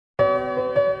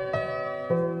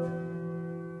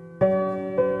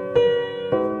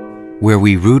where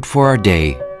we root for our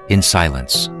day in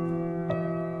silence.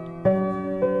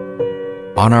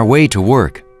 On our way to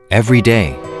work every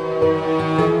day.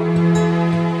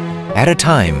 At a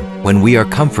time when we are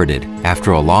comforted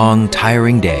after a long,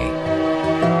 tiring day.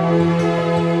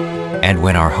 And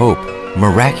when our hope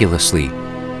miraculously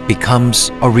becomes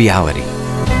a reality.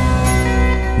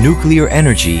 Nuclear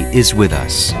energy is with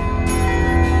us.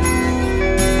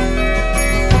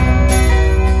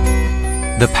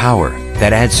 The power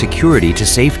that adds security to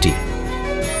safety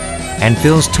and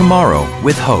fills tomorrow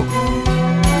with hope.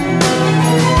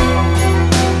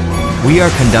 We are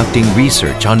conducting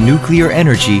research on nuclear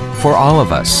energy for all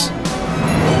of us.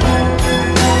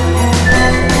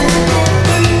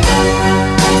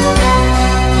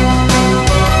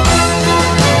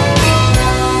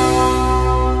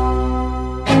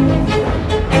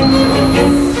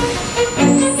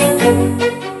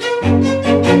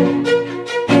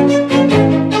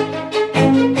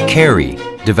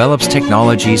 KAERI develops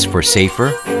technologies for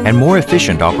safer and more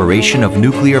efficient operation of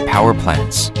nuclear power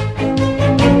plants,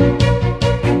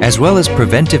 as well as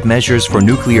preventive measures for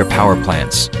nuclear power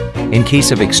plants in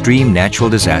case of extreme natural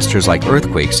disasters like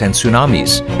earthquakes and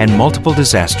tsunamis and multiple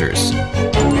disasters.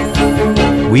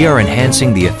 We are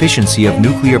enhancing the efficiency of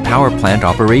nuclear power plant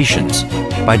operations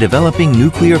by developing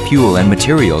nuclear fuel and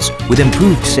materials with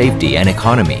improved safety and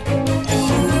economy.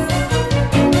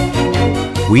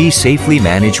 We safely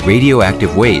manage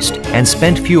radioactive waste and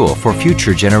spent fuel for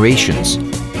future generations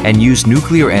and use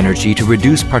nuclear energy to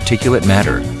reduce particulate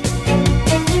matter.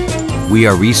 We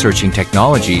are researching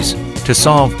technologies to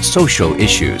solve social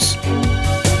issues.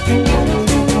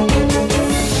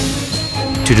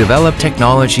 To develop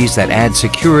technologies that add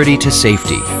security to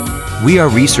safety, we are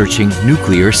researching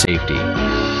nuclear safety.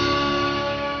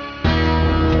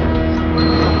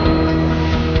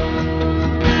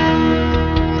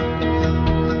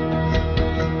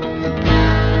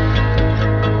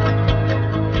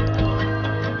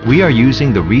 We are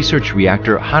using the research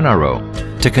reactor Hanaro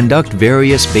to conduct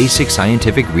various basic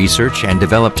scientific research and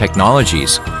develop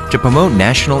technologies to promote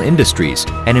national industries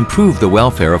and improve the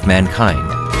welfare of mankind.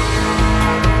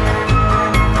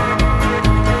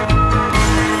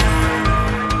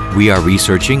 We are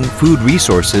researching food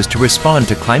resources to respond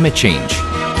to climate change.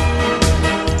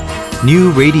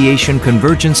 New radiation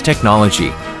convergence technology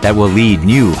that will lead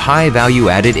new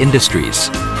high-value-added industries.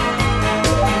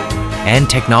 And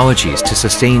technologies to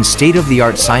sustain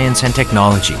state-of-the-art science and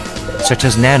technology, such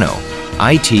as nano,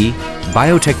 IT,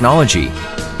 biotechnology,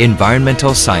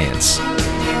 environmental science.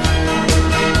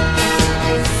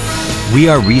 We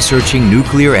are researching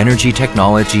nuclear energy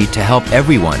technology to help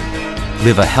everyone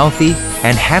live a healthy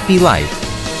and happy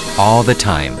life all the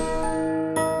time.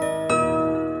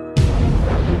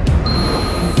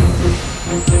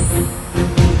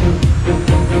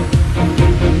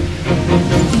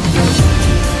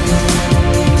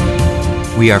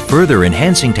 We are further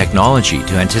enhancing technology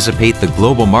to anticipate the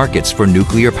global markets for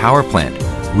nuclear power plant,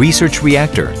 research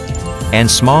reactor, and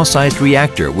small-sized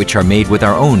reactor which are made with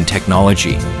our own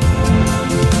technology.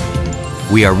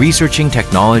 We are researching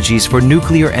technologies for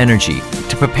nuclear energy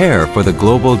to prepare for the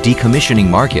global decommissioning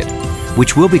market,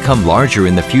 which will become larger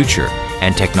in the future,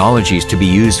 and technologies to be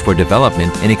used for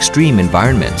development in extreme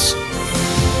environments.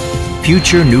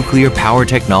 Future nuclear power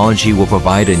technology will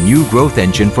provide a new growth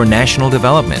engine for national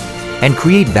development and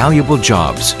create valuable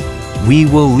jobs. We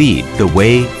will lead the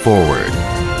way forward.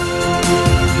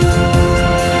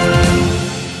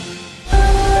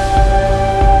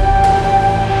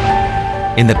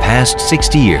 In the past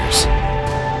 60 years,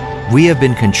 we have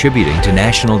been contributing to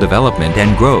national development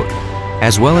and growth,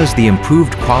 as well as the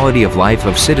improved quality of life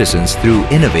of citizens through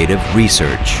innovative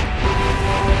research.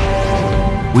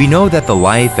 We know that the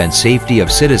life and safety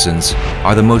of citizens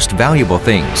are the most valuable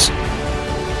things.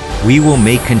 We will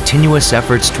make continuous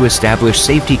efforts to establish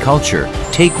safety culture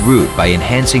take root by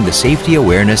enhancing the safety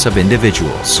awareness of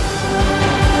individuals.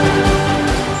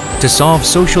 To solve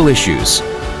social issues,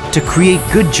 to create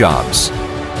good jobs,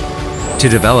 to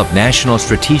develop national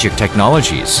strategic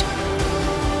technologies.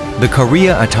 The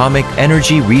Korea Atomic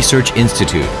Energy Research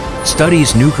Institute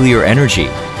studies nuclear energy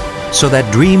so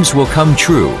that dreams will come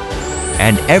true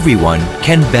and everyone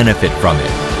can benefit from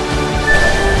it.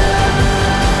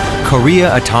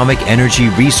 Korea Atomic Energy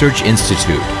Research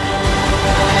Institute